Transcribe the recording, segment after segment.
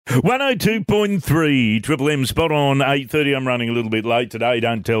102.3 Triple M spot on 8:30. I'm running a little bit late today.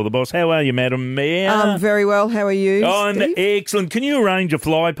 Don't tell the boss. How are you, Madam Mayor? I'm very well. How are you, I'm Steve? excellent. Can you arrange a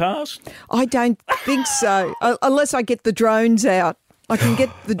fly past? I don't think so, unless I get the drones out. I can get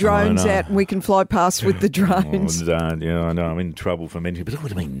the drones out and we can fly past with the drones. I know. I'm in trouble for mentioning, but it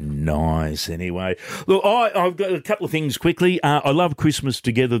would have been nice anyway. Look, I've got a couple of things quickly. I love Christmas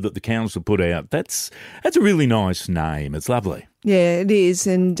Together that the council put out. That's a really nice name. It's lovely. Yeah, it is.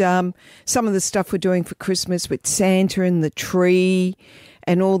 And some of the stuff we're doing for Christmas with Santa and the tree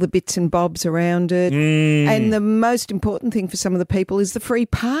and all the bits and bobs around it. And the most important thing for some of the people is the free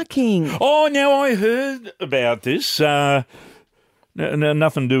parking. Oh, now I heard about this.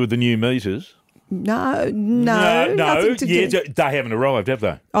 Nothing to do with the new meters. No, nothing to do. They haven't arrived, have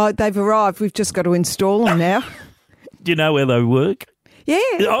they? Oh, they've arrived. We've just got to install them now. Do you know where they work? Yeah,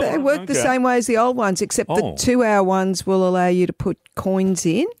 they work the same way as the old ones, except the 2-hour ones will allow you to put coins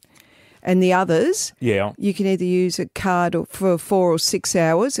in, and the others, you can either use a card for 4 or 6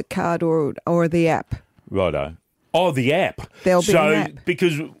 hours, a card or the app. Righto. Oh, the app. There'll be an app.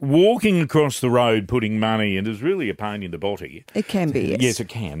 Because walking across the road putting money in is really a pain in the body. It can be, yes. Yes, it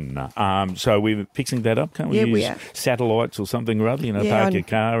can. So we're fixing that up, can't we? Yeah, use we are. Satellites or something or other, park your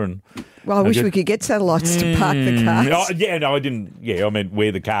car and... Well, I wish we could get satellites to park the cars. I didn't. Yeah, I meant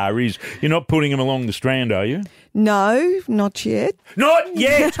where the car is. You're not putting them along the Strand, are you? No, not yet. Not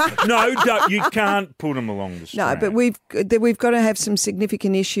yet. No, you can't put them along the Strand. No, but we've got to have some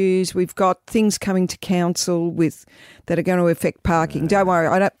significant issues. We've got things coming to council that are going to affect parking. Don't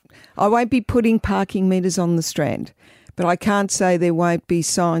worry, I won't be putting parking meters on the Strand, but I can't say there won't be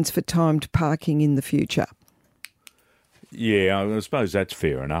signs for timed parking in the future. Yeah, I suppose that's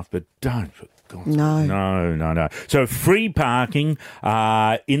fair enough, but don't. God, No. So free parking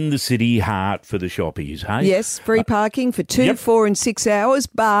in the city heart for the shoppies, hey? Yes, free parking for 2, 4 and 6 hours,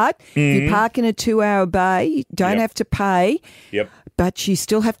 but if you park in a 2-hour bay, you don't have to pay. Yep. But you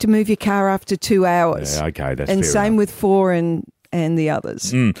still have to move your car after 2 hours. Yeah, okay, that's and fair same enough. with 4 and the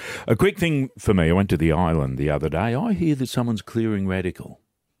others. A quick thing for me, I went to the island the other day. I hear that someone's clearing Radical.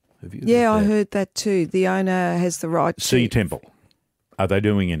 Have you heard I that? heard that too. The owner has the right to... Sea Temple. Are they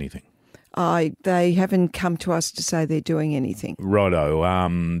doing anything? They haven't come to us to say they're doing anything.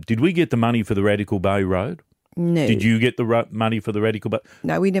 Righto. Did we get the money for the Radical Bay Road? No. Did you get the money for the Radical Bay?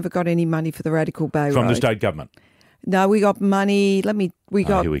 No, we never got any money for the Radical Bay Road. From the state government? No, we got money. Here we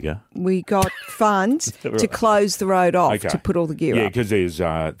go. We got funds to close the road off to put all the gear up. Yeah, because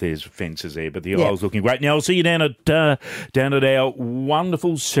there's fences there, but the aisle's looking great. Now I'll see you down at our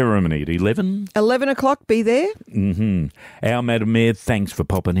wonderful ceremony at 11. 11 o'clock, be there. Our Madam Mayor, thanks for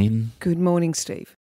popping in. Good morning, Steve.